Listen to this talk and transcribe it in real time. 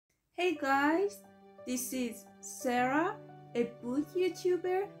Hey guys, this is Sarah, a book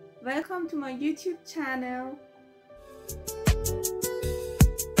YouTuber. Welcome to my YouTube channel.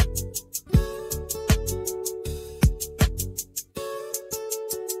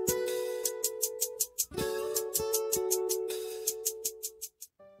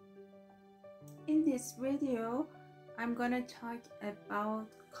 In this video, I'm gonna talk about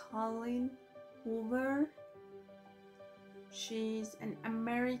Colleen Hoover. She's an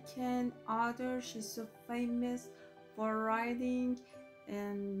American author. She's so famous for writing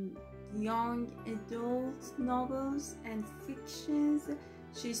young adult novels and fictions.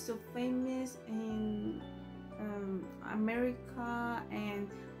 She's so famous in America and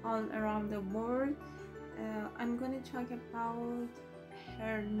all around the world. I'm gonna talk about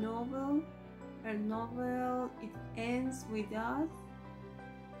her novel. Her novel, It Ends With Us.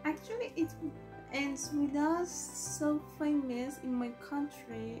 Actually, it ends with us, so famous in my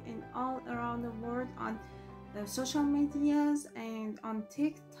country and all around the world on social medias and on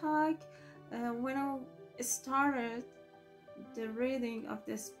TikTok. When I started the reading of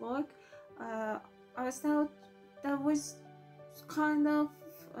this book, I thought that was kind of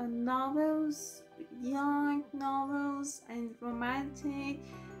novels, young novels and romantic,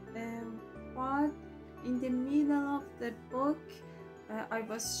 but in the middle of the book I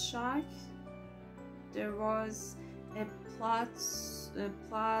was shocked. There was a plot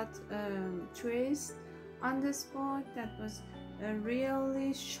twist on this book that was a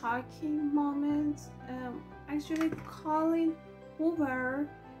really shocking moment. Actually, Colleen Hoover,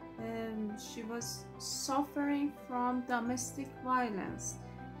 she was suffering from domestic violence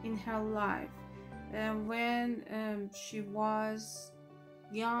in her life. When she was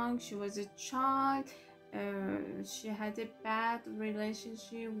young, she was a child. She had a bad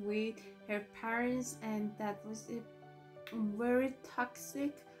relationship with her parents, and that was a very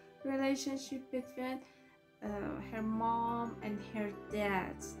toxic relationship between her mom and her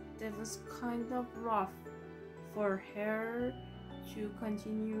dad. That was kind of rough for her to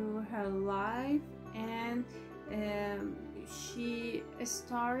continue her life, and she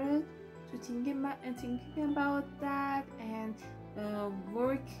started to thinking about that and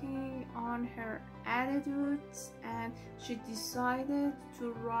working on her attitudes, and she decided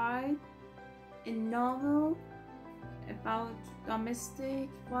to write a novel about domestic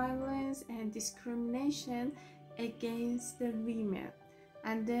violence and discrimination against the women.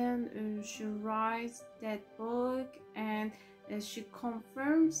 And then she writes that book, and she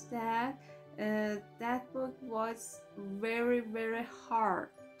confirms that that book was very hard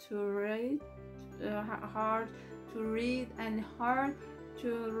to read, and hard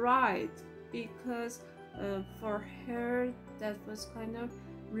to write, because for her that was kind of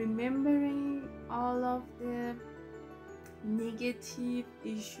remembering all of the negative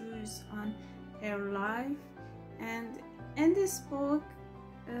issues on her life. And in this book,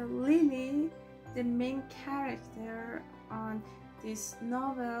 Lily, the main character on this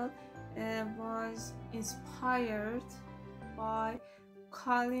novel, was inspired by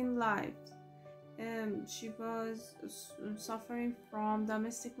Colleen's life. She was suffering from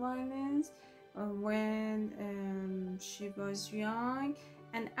domestic violence when she was young,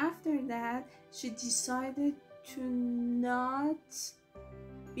 and after that she decided to not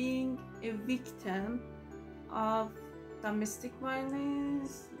being a victim of domestic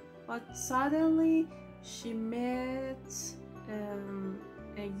violence, but suddenly she met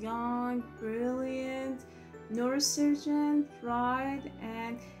a young, brilliant neurosurgeon, Ryle,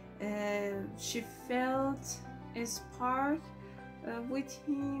 and she felt a spark with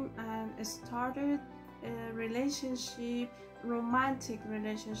him and started a romantic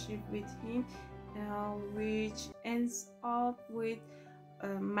relationship with him, which ends up with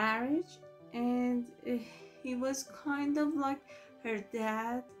marriage. And he was kind of like her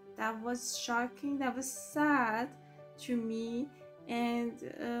dad. That was shocking, that was sad to me. And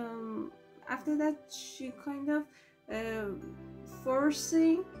after that she kind of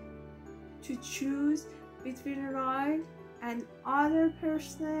forcing to choose between Ryle and other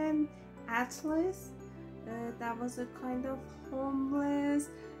person, Atlas, that was a kind of homeless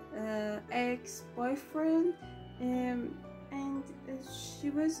ex-boyfriend, and she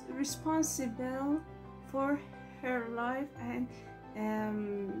was responsible for her life,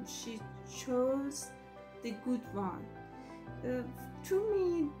 and she chose the good one. To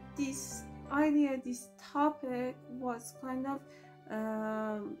me, this idea, this topic was kind of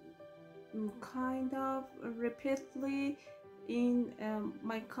repeatedly in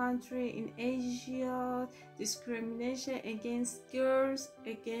my country, in Asia. Discrimination against girls,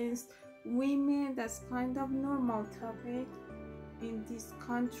 against women, that's kind of normal topic. in these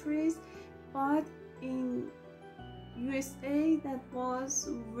countries, but in USA that was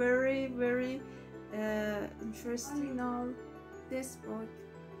very interesting. Now this book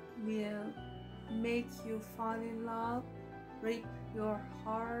will make you fall in love, rip your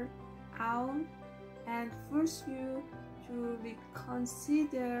heart out, and force you to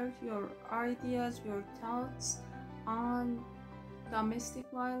reconsider your ideas, your thoughts on domestic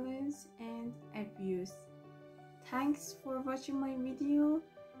violence and abuse. Thanks for watching my video.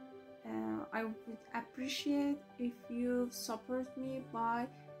 I would appreciate if you support me by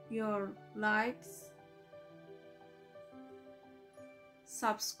your likes,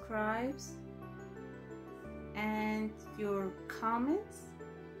 subscribes, and your comments.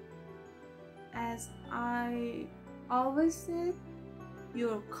 As I always said,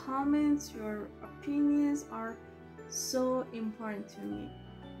 your comments, your opinions are so important to me.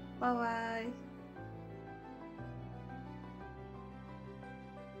 Bye bye.